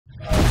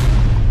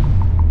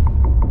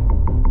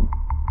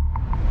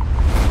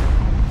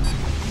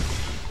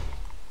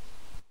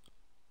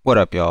What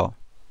up, y'all?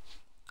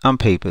 I'm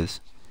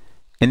Papers,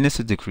 and this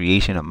is the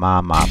creation of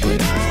my player.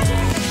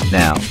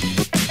 Now,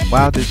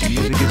 while this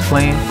music is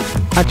playing,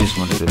 I just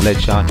wanted to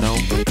let y'all know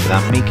that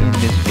I'm making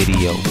this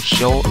video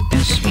short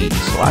and sweet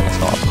so I can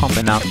start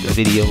pumping out the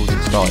videos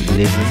and start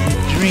living the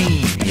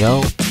dream,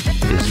 yo.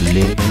 Just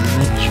living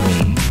the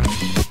dream.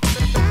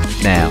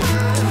 Now,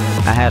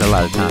 I had a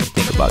lot of time to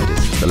think about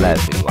this since the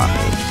last video I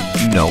made.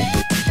 You know,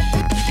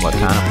 what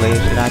kind of player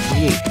should I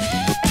create?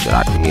 Should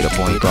I create a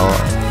point guard,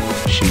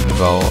 shooting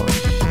guard,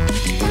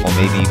 or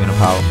maybe even a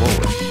power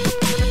forward?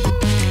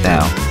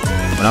 Now,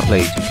 when I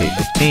played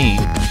 2K15,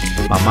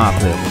 my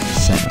player was the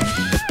center,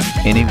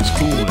 and he was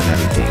cool and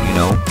everything, you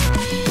know.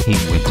 He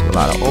went to a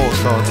lot of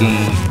all-star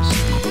games,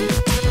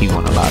 he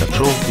won a lot of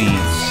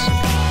trophies,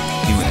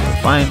 he went to the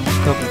finals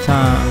a couple of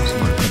times,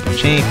 won a couple of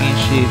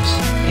championships,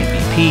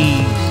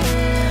 MVPs,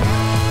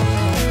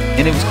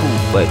 and it was cool,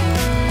 but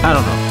I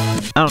don't know.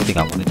 I don't think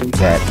I want to do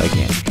that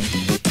again.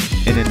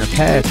 And in the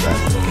past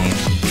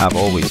games, I've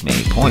always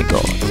made point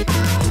guards.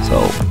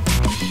 So,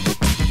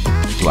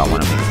 do I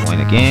want to make a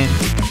point again?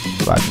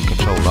 So I can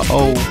control the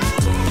O,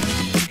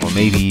 or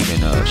maybe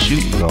even a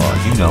shooting guard,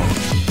 you know.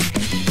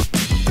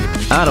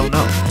 I don't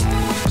know.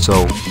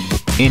 So,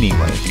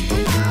 anyway,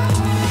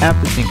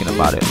 after thinking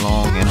about it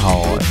long and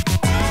hard,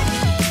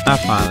 I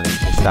finally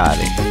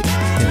decided,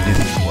 and this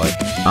is what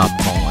I'm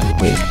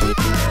going with.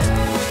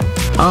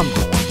 I'm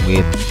going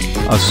with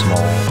a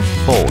small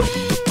forward.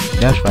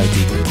 That's right,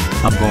 people.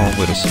 I'm going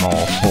with a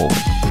small forward.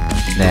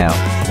 Now,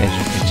 as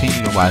you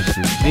continue to watch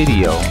this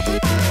video,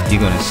 you're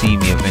going to see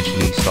me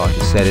eventually start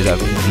to set it up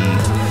to be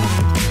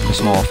a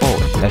small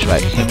forward. That's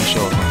right, Henry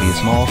Shaw is going to be a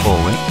small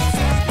forward.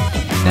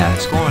 Now,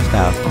 his scoring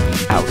style is going to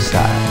be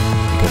outside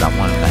because I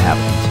want him to have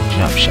a decent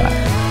jump shot.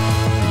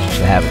 You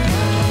should have a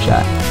decent jump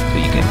shot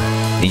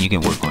so you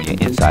can work on your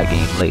inside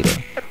game later.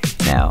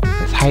 Now,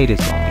 his height is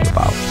going to be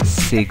about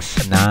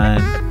 6'9",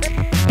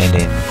 and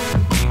then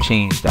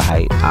change the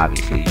height,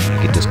 obviously you're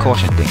gonna get this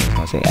caution thing. It's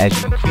gonna say as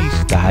you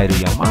increase the height of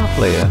your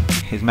player,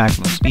 his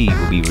maximum speed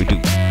will be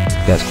reduced.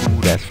 That's cool,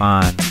 that's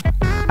fine,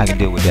 I can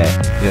deal with that.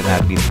 He doesn't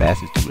have to be the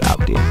fastest dude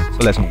out there.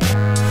 So let's move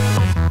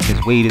on.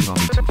 His weight is gonna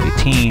be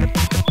 215.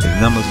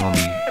 His number's gonna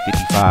be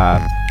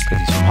 55 because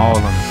he's from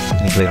Harlem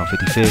and he played on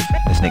 55th.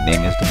 His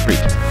nickname is the Freak.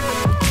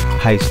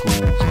 High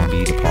school is gonna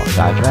be the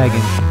Parkside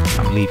Dragons.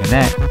 I'm leaving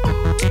that.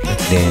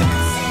 Then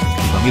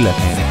he's gonna be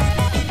left-handed.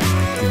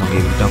 He's gonna be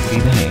able to dunk with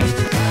either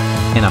hand.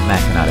 And I'm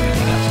maxing out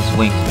everything else. His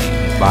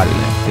wingspan, his body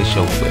length, his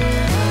shoulder width.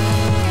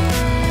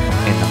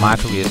 And the My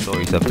Career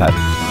Story subtitle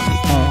is going to be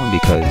on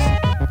because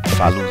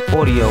if I lose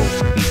audio,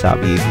 at least I'll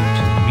be able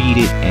to read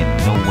it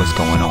and know what's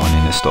going on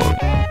in the story.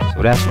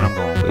 So that's what I'm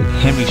going with.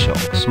 Henry Shaw,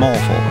 small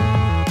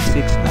forward,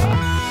 6'9",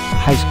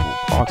 high school,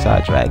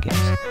 Parkside Dragons.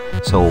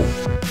 So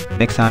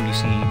next time you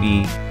see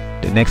me,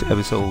 the next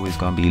episode is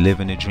going to be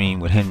Living the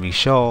Dream with Henry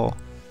Shaw.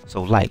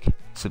 So like,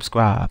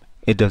 subscribe.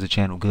 It does the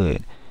channel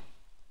good.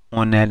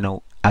 On that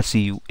note, I'll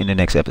see you in the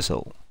next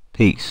episode.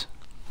 Peace.